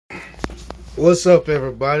What's up,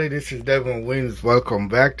 everybody? This is Devin Wins. Welcome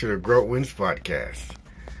back to the Growth Wins podcast.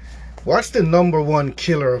 What's the number one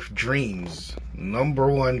killer of dreams? Number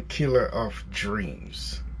one killer of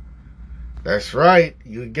dreams. That's right,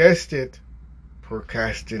 you guessed it.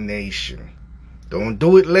 Procrastination. Don't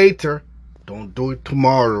do it later. Don't do it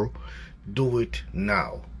tomorrow. Do it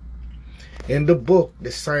now. In the book,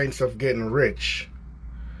 The Science of Getting Rich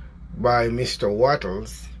by Mr.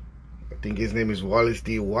 Wattles, I think his name is Wallace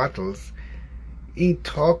D. Wattles, he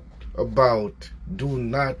talked about do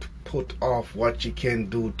not put off what you can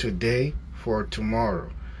do today for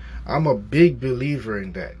tomorrow. I'm a big believer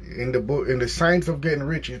in that. In the book, in The Science of Getting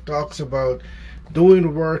Rich, it talks about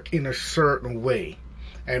doing work in a certain way.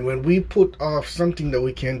 And when we put off something that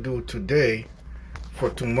we can do today for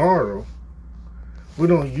tomorrow, we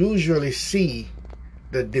don't usually see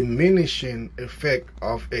the diminishing effect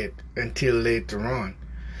of it until later on.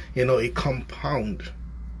 It compounds.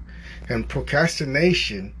 And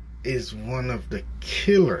procrastination is one of the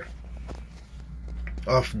killer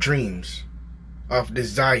of dreams, of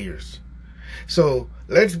desires. So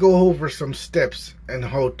let's go over some steps and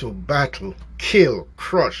how to battle, kill,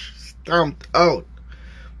 crush, stomp out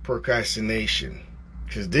procrastination.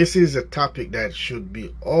 Because this is a topic that should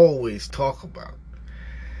be always talked about.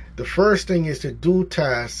 The first thing is to do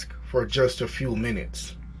tasks for just a few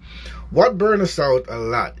minutes. What burns us out a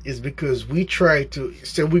lot is because we try to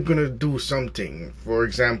say we're going to do something. For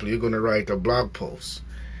example, you're going to write a blog post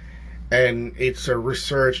and it's a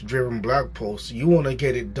research driven blog post. You want to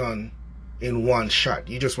get it done in one shot.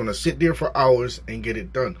 You just want to sit there for hours and get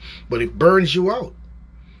it done. But it burns you out.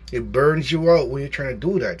 It burns you out when you're trying to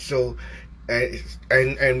do that. So,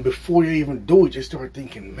 and before you even do it, you start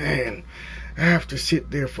thinking, man, I have to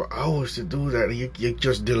sit there for hours to do that. You're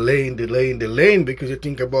just delaying because you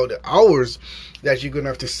think about the hours that you're going to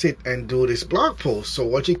have to sit and do this blog post. So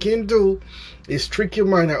what you can do is trick your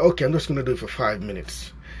mind out. Okay, I'm just going to do it for 5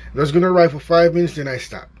 minutes. I'm just going to write for 5 minutes, then I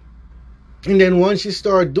stop. And then once you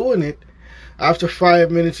start doing it, after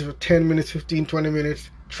 5 minutes, 10 minutes, 15, 20 minutes,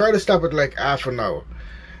 try to stop at like half an hour.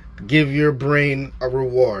 Give your brain a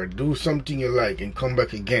reward. Do something you like and come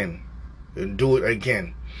back again and do it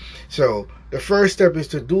again. So the first step is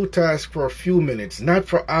to do tasks for a few minutes, not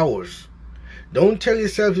for hours. Don't tell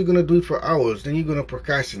yourself you're going to do it for hours, then you're going to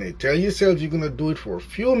procrastinate. Tell yourself you're going to do it for a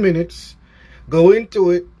few minutes. Go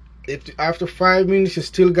into it. If after 5 minutes you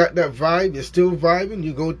still got that vibe, you're still vibing,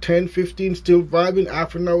 you go 10, 15, still vibing,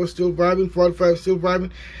 half an hour still vibing, 45 still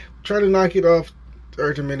vibing, try to knock it off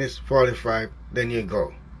 30 minutes, 45, then you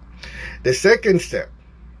go. The second step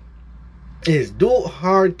is do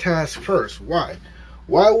hard tasks first. Why?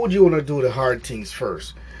 Why would you want to do the hard things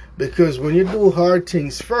first? Because when you do hard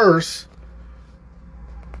things first,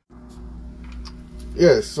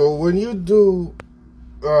 yes. So when you do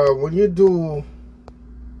the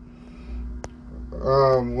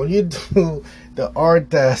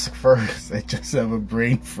hard task first, I just have a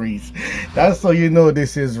brain freeze. That's how you know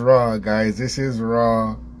this is raw, guys. This is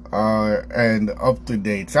raw and up to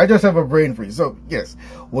date. So I just have a brain freeze. So yes,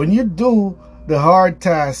 when you do the hard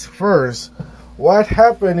task first, what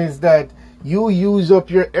happens is that you use up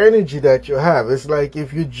your energy that you have. It's like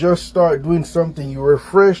if you just start doing something, you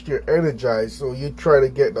refreshed, you're energized. So you try to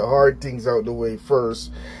get the hard things out the way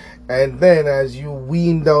first. And then as you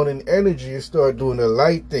wean down in energy, you start doing the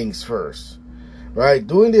light things first. Right?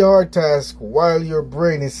 Doing the hard task while your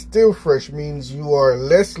brain is still fresh means you are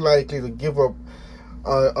less likely to give up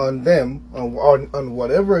on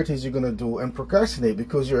whatever it is you're going to do and procrastinate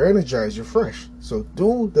because you're energized, you're fresh. So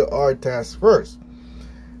do the hard task first.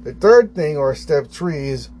 The third thing, or step 3,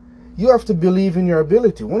 is you have to believe in your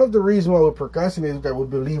ability. One of the reasons why we procrastinate is that we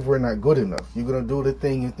believe we're not good enough. You're going to do the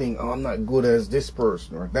thing, you think, oh, I'm not good as this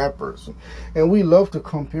person or that person. And we love to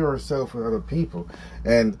compare ourselves with other people.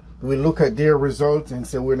 And we look at their results and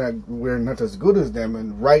say we're not as good as them,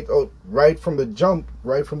 and right from the jump,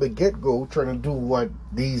 right from the get-go, trying to do what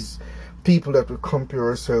these people that we compare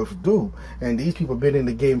ourselves do. And these people been in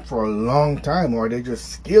the game for a long time, or they're just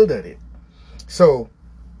skilled at it. So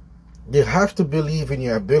you have to believe in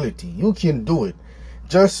your ability. You can do it.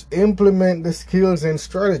 Just implement the skills and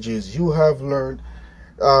strategies you have learned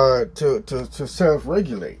to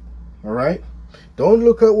self-regulate. All right? Don't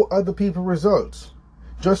look at other people's results.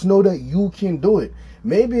 Just know that you can do it.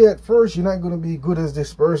 Maybe at first you're not going to be good as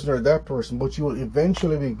this person or that person, but you will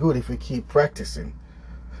eventually be good if you keep practicing.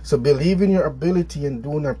 So believe in your ability and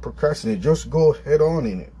do not procrastinate. Just go head on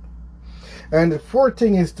in it. And the fourth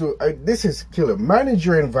thing is this is killer, manage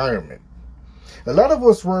your environment. A lot of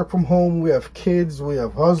us work from home. We have kids, we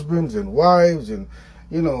have husbands and wives and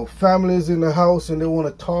families in the house and they want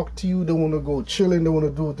to talk to you, they want to go chilling, they want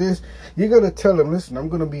to do this, you got to tell them, listen, I'm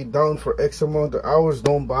going to be down for X amount of hours,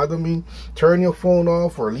 don't bother me. Turn your phone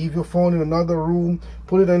off or leave your phone in another room,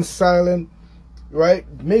 put it in silent, right?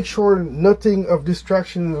 Make sure nothing of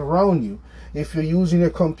distraction is around you. If you're using a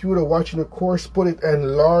computer, watching a course, put it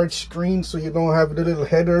in large screen so you don't have the little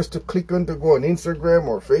headers to click on to go on Instagram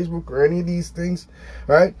or Facebook or any of these things,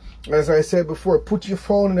 right? As I said before, put your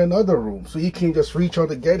phone in another room so you can just reach out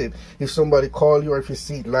to get it if somebody call you or if you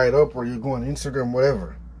see it light up or you go on Instagram,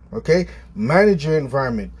 whatever, okay? Manage your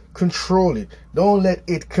environment. Control it. Don't let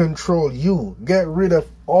it control you. Get rid of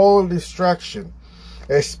all distraction,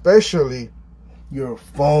 especially your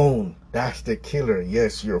phone. That's the killer.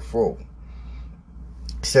 Yes, your phone.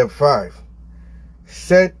 Step 5,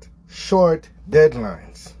 set short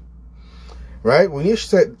deadlines. Right? When you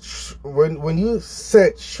set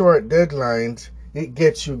short deadlines, it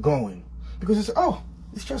gets you going. Because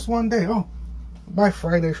it's just one day. Oh, by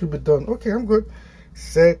Friday it should be done. Okay, I'm good.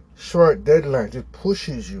 Set short deadlines. It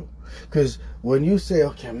pushes you. Because when you say,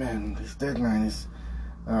 okay, man, this deadline is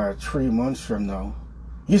 3 months from now,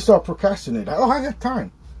 you start procrastinating. Oh, I got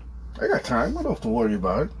time. I got time. I don't have to worry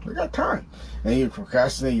about it. I got time. And you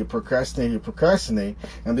procrastinate,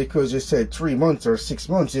 and because you said 3 months or 6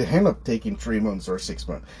 months, you end up taking 3 months or 6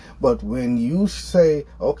 months. But when you say,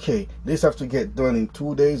 okay, this have to get done in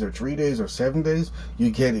 2 days or 3 days or 7 days, you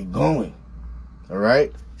get it going. All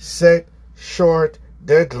right? Set short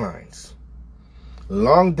deadlines.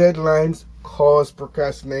 Long deadlines cause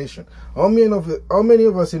procrastination. How many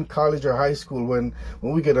of us in college or high school, when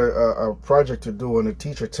we get a project to do and the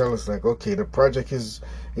teacher tells us, like, okay, the project is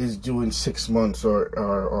due in 6 months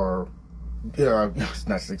or it's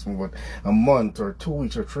not 6 months, but a month or 2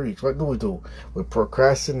 weeks or 3 weeks. What do? We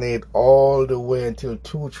procrastinate all the way until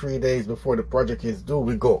 2-3 days before the project is due.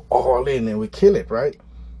 We go all in and we kill it, right?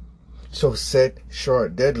 So set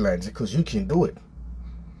short deadlines because you can do it.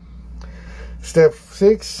 Step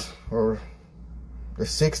 6, or the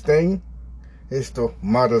 6th thing, is to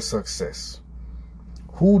model success.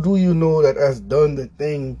 Who do you know that has done the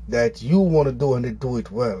thing that you want to do and they do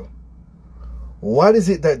it well? What is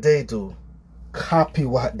it that they do? Copy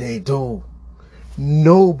what they do.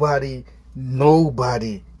 Nobody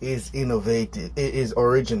is innovative. It is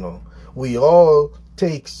original. We all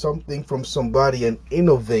take something from somebody and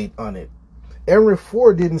innovate on it. Henry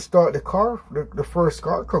Ford didn't start the first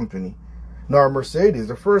car company. Nor Mercedes.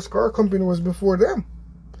 The first car company was before them.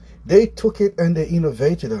 They took it and they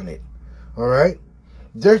innovated on it. All right?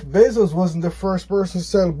 Jeff Bezos wasn't the first person to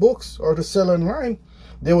sell books or to sell online.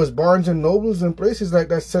 There was Barnes and Nobles and places like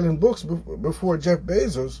that selling books before Jeff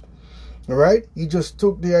Bezos. All right? He just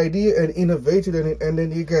took the idea and innovated on it, and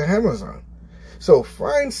then you get Amazon. So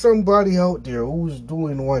find somebody out there who's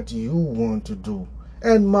doing what you want to do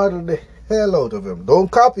and model the hell out of them.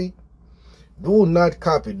 Don't copy. Do not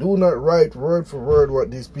copy. Do not write word for word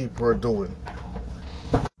what these people are doing.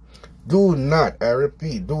 Do not, I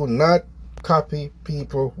repeat, do not copy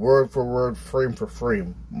people word for word, frame for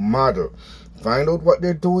frame. Model. Find out what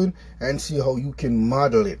they're doing and see how you can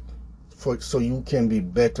model it so you can be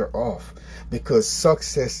better off. Because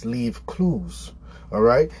success leaves clues. All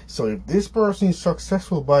right. So if this person is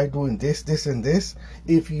successful by doing this, this, and this,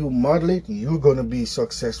 if you model it, you're going to be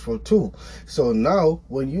successful too. So now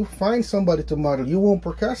when you find somebody to model, you won't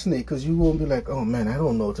procrastinate because you won't be like, oh man, I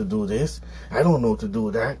don't know to do this. I don't know to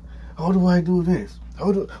do that. How do I do this?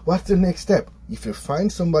 What's the next step? If you find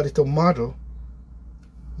somebody to model,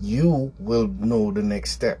 you will know the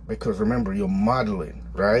next step because remember, you're modeling,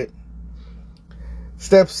 right?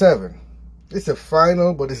 Step 7. It's a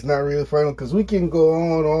final, but it's not really final because we can go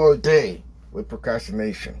on all day with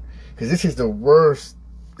procrastination because this is the worst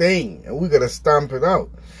thing and we got to stamp it out.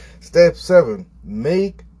 Step 7,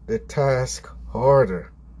 make the task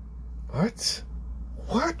harder. What?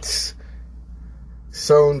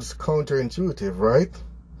 Sounds counterintuitive, right?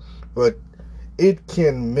 But it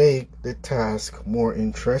can make the task more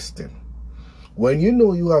interesting. When you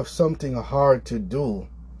know you have something hard to do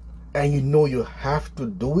and you know you have to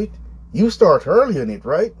do it, you start early on it,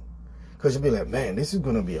 right? Because you'll be like, man, this is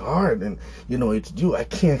going to be hard. And, it's due. I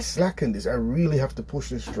can't slacken this. I really have to push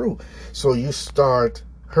this through. So you start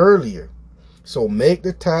earlier. So make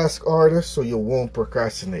the task harder so you won't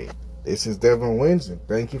procrastinate. This is Devin Wins, and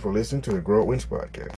thank you for listening to the Grow Wins Podcast.